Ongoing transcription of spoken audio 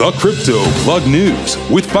The Crypto Plug News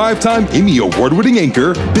with 5-time Emmy Award-winning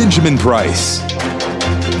anchor Benjamin Price.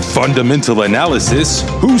 Fundamental analysis,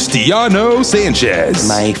 Justiano Sanchez.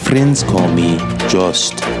 My friends call me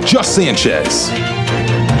Just Sanchez.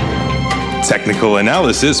 Technical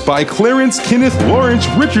analysis by Clarence Kenneth Lawrence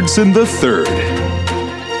Richardson III.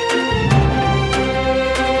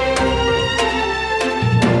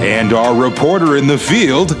 And our reporter in the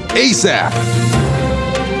field, ASAP.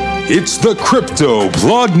 It's the Crypto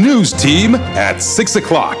Plug News Team at 6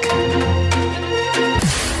 o'clock.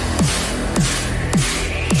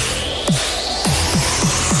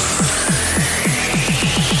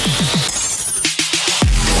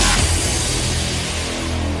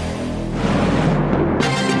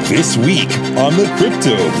 This week on the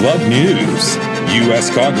Crypto Plug News. U.S.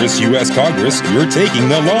 Congress, you're taking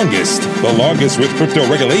the longest with crypto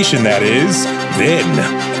regulation, that is. Then,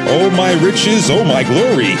 oh my riches, oh my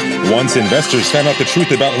glory. Once investors found out the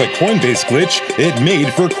truth about the Coinbase glitch, it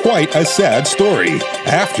made for quite a sad story.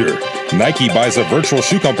 After, Nike buys a virtual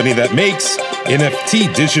shoe company that makes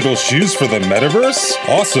NFT digital shoes for the metaverse.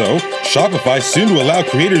 Also, Shopify soon to allow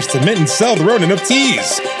creators to mint and sell their own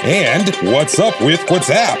NFTs. And what's up with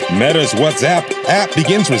WhatsApp? Meta's WhatsApp app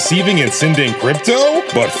begins receiving and sending crypto.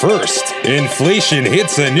 But first, inflation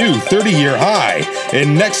hits a new 30-year high,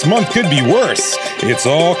 and next month could be worse. It's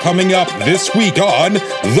all coming up this week on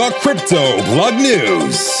the Crypto Plug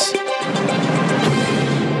News.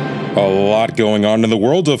 A lot going on in the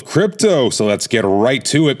world of crypto, so let's get right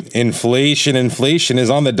to it. Inflation is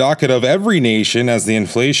on the docket of every nation as the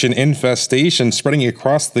inflation infestation spreading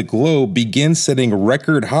across the globe begins setting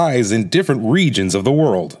record highs in different regions of the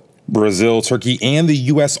world. Brazil, Turkey, and the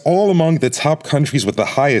U.S. all among the top countries with the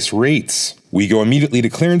highest rates. We go immediately to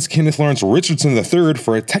Clarence Kenneth Lawrence Richardson III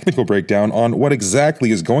for a technical breakdown on what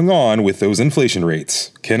exactly is going on with those inflation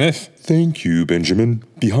rates. Kenneth? Thank you, Benjamin.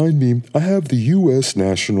 Behind me, I have the U.S.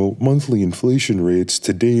 national monthly inflation rates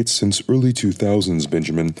to date since early 2000s,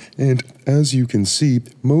 Benjamin. And as you can see,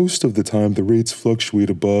 most of the time the rates fluctuate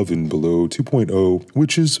above and below 2.0,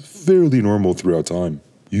 which is fairly normal throughout time.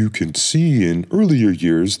 You can see in earlier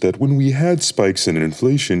years that when we had spikes in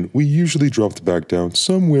inflation, we usually dropped back down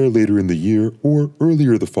somewhere later in the year or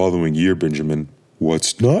earlier the following year, Benjamin.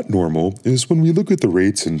 What's not normal is when we look at the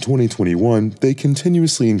rates in 2021, they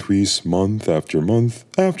continuously increase month after month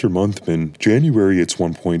after month. In January, it's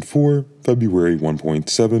 1.4, February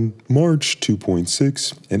 1.7, March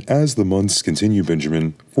 2.6, and as the months continue,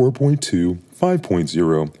 Benjamin, 4.2,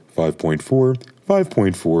 5.0, 5.4,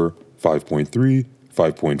 5.4, 5.3,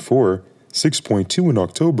 5.4, 6.2 in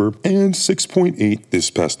October, and 6.8 this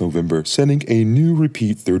past November, setting a new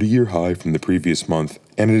repeat 30-year high from the previous month.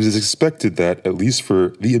 And it is expected that, at least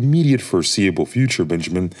for the immediate foreseeable future,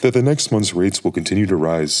 Benjamin, that the next month's rates will continue to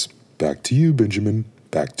rise. Back to you, Benjamin.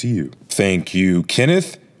 Back to you. Thank you,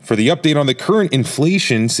 Kenneth, for the update on the current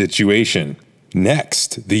inflation situation.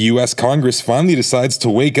 Next, the U.S. Congress finally decides to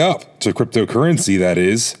wake up to cryptocurrency, that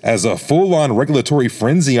is, as a full-on regulatory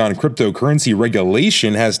frenzy on cryptocurrency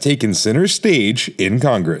regulation has taken center stage in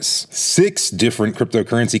Congress. 6 different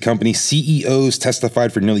cryptocurrency company CEOs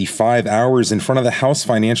testified for nearly 5 hours in front of the House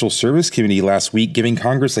Financial Service Committee last week, giving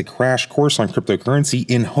Congress a crash course on cryptocurrency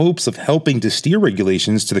in hopes of helping to steer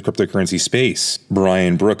regulations to the cryptocurrency space.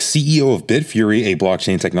 Brian Brooks, CEO of Bitfury, a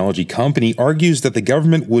blockchain technology company, argues that the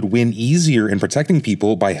government would win easier in protecting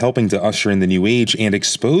people by helping to usher in the new age and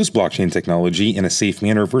expose blockchain technology in a safe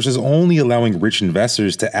manner versus only allowing rich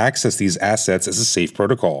investors to access these assets as a safe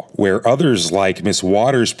protocol. Where others like Ms.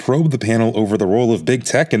 Waters probed the panel over the role of big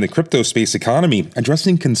tech in the crypto space economy,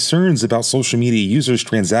 addressing concerns about social media users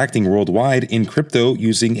transacting worldwide in crypto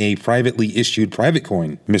using a privately issued private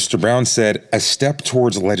coin. Mr. Brown said a step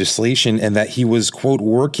towards legislation and that he was, quote,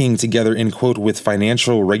 working together, end quote, with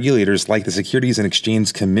financial regulators like the Securities and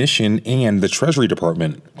Exchange Commission and the Treasury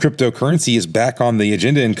Department. Cryptocurrency is back on the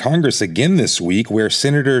agenda in Congress again this week, where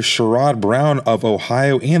Senator Sherrod Brown of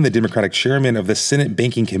Ohio and the Democratic chairman of the Senate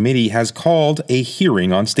Banking Committee has called a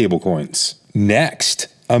hearing on stablecoins. Next,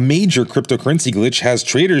 a major cryptocurrency glitch has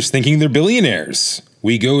traders thinking they're billionaires.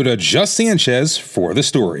 We go to Just Sanchez for the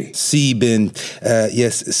story. Ben.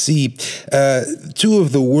 Two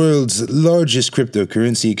of the world's largest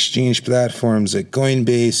cryptocurrency exchange platforms,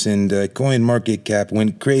 Coinbase and CoinMarketCap,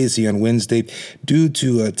 went crazy on Wednesday due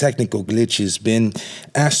to technical glitches. Ben,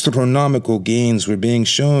 astronomical gains were being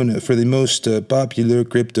shown for the most popular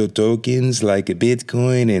crypto tokens like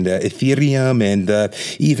Bitcoin and Ethereum and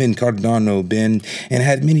even Cardano, Ben, and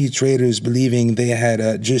had many traders believing they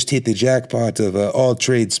had just hit the jackpot of all all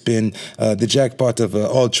trades bin, the jackpot of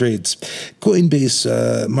all trades.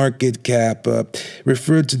 Coinbase market cap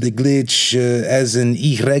referred to the glitch as an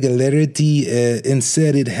irregularity and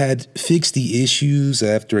said it had fixed the issues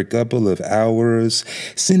after a couple of hours,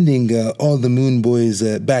 sending all the moon boys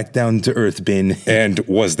back down to Earth bin. And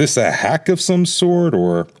was this a hack of some sort,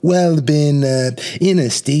 or? Well, bin, in a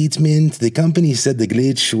statement, the company said the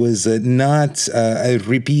glitch was not, I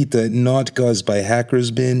repeat, not caused by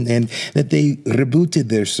hackers, bin, and that they rebooted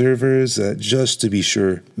their servers just to be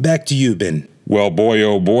sure. Back to you, bin. Well, boy,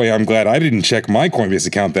 oh boy, I'm glad I didn't check my Coinbase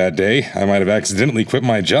account that day. I might have accidentally quit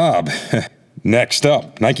my job. Next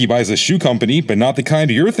up, Nike buys a shoe company, but not the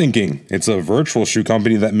kind you're thinking. It's a virtual shoe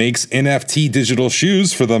company that makes NFT digital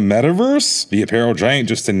shoes for the metaverse. The apparel giant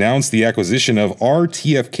just announced the acquisition of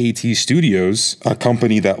RTFKT Studios, a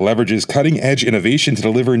company that leverages cutting-edge innovation to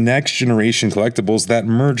deliver next-generation collectibles that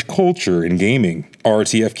merge culture and gaming.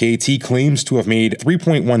 RTFKT claims to have made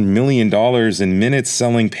 $3.1 million in minutes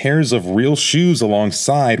selling pairs of real shoes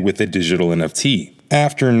alongside with a digital NFT.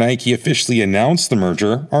 After Nike officially announced the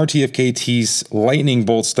merger, RTFKT's lightning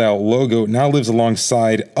bolt style logo now lives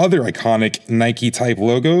alongside other iconic Nike-type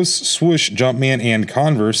logos, Swoosh, Jumpman, and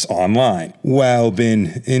Converse online. Wow,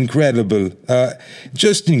 bin, incredible.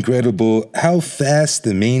 Just incredible how fast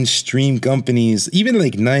the mainstream companies, even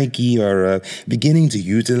like Nike, are beginning to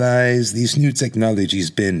utilize these new technologies,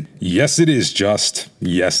 bin. Yes, it is, Just.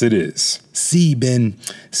 Yes, it is. See, Ben.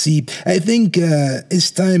 See, I think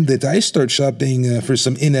it's time that I start shopping for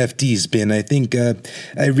some NFTs, Ben. I think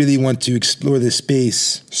I really want to explore this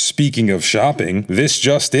space. Speaking of shopping, this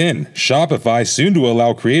just in. Shopify soon to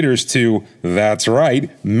allow creators to, that's right,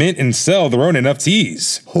 mint and sell their own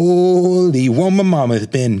NFTs. Holy Woma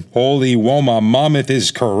Mammoth, Ben. Holy Woma Mammoth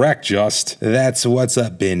is correct, Just. That's what's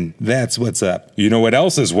up, Ben. That's what's up. You know what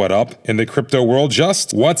else is what up in the crypto world,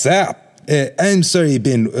 Just? WhatsApp. I'm sorry,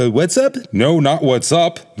 Ben. What's up? No, not what's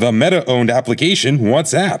up. The Meta-owned application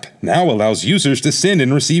WhatsApp now allows users to send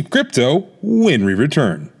and receive crypto when we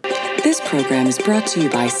return. This program is brought to you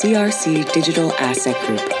by CRC Digital Asset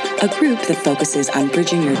Group, a group that focuses on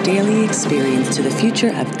bridging your daily experience to the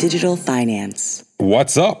future of digital finance.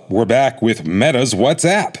 What's up? We're back with Meta's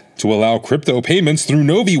WhatsApp to allow crypto payments through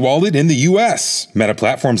Novi Wallet in the US. Meta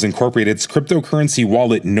Platforms Incorporated's cryptocurrency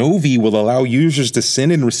wallet Novi will allow users to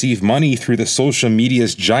send and receive money through the social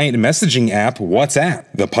media's giant messaging app WhatsApp.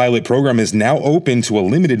 The pilot program is now open to a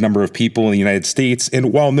limited number of people in the United States,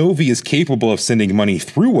 and while Novi is capable of sending money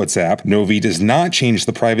through WhatsApp, Novi does not change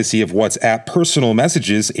the privacy of WhatsApp personal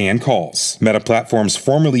messages and calls. Meta Platforms,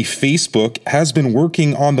 formerly Facebook, has been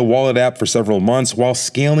working on the wallet app for several months while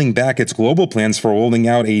scaling back its global plans for rolling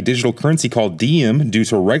out a digital currency called Diem due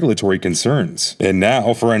to regulatory concerns. And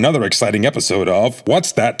now for another exciting episode of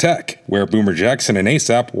What's That Tech, where Boomer Jackson and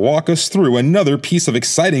ASAP walk us through another piece of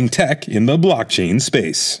exciting tech in the blockchain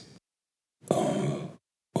space.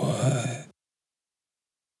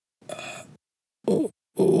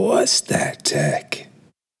 What's that tech?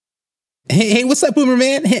 Hey, what's up, Boomer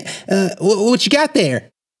man? What you got there?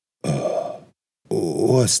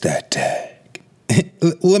 What's that tech?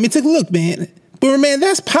 Let me take a look, man. Boomer man,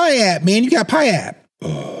 that's Pi app, man. You got Pi app.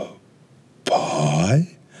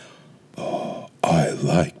 Pie? I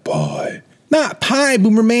like pie. Not Pi,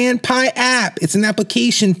 Boomer man. Pi app. It's an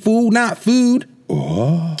application, fool, not food.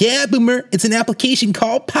 What? Yeah, Boomer. It's an application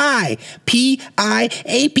called Pi,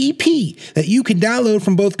 P-I-A-P-P, that you can download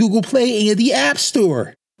from both Google Play and the App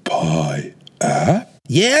Store. Pie app?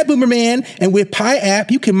 Yeah, Boomer man. And with Pi app,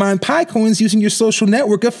 you can mine Pi coins using your social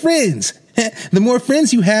network of friends. The more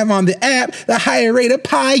friends you have on the app, the higher rate of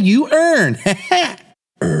Pi you earn.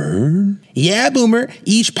 Earn? Yeah, Boomer.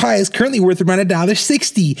 Each Pi is currently worth around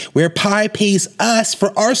 $1.60, where Pi pays us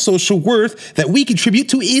for our social worth that we contribute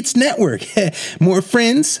to its network. More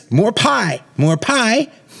friends, more Pi. More Pi,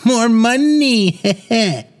 more money.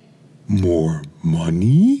 More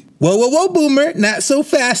money? Whoa, Boomer. Not so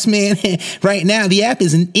fast, man. Right now, the app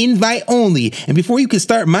is an invite only. And before you can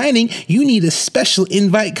start mining, you need a special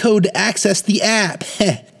invite code to access the app.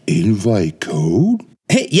 Invite code?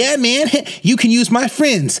 Yeah, man. You can use my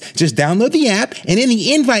friends. Just download the app and in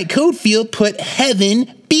the invite code field, put Heaven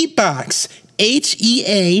Beatbox.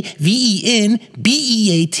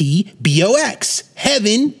 HEAVENBEATBOX.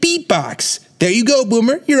 Heaven Beatbox. There you go,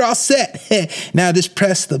 Boomer. You're all set. Now just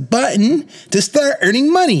press the button to start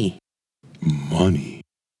earning money. Money.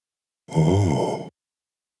 Oh,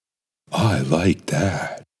 I like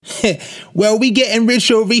that. Well, we getting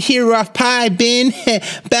rich over here off Pi, Ben.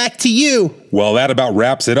 Back to you. Well, that about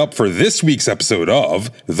wraps it up for this week's episode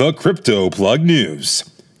of The Crypto Plug News.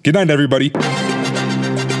 Good night, everybody.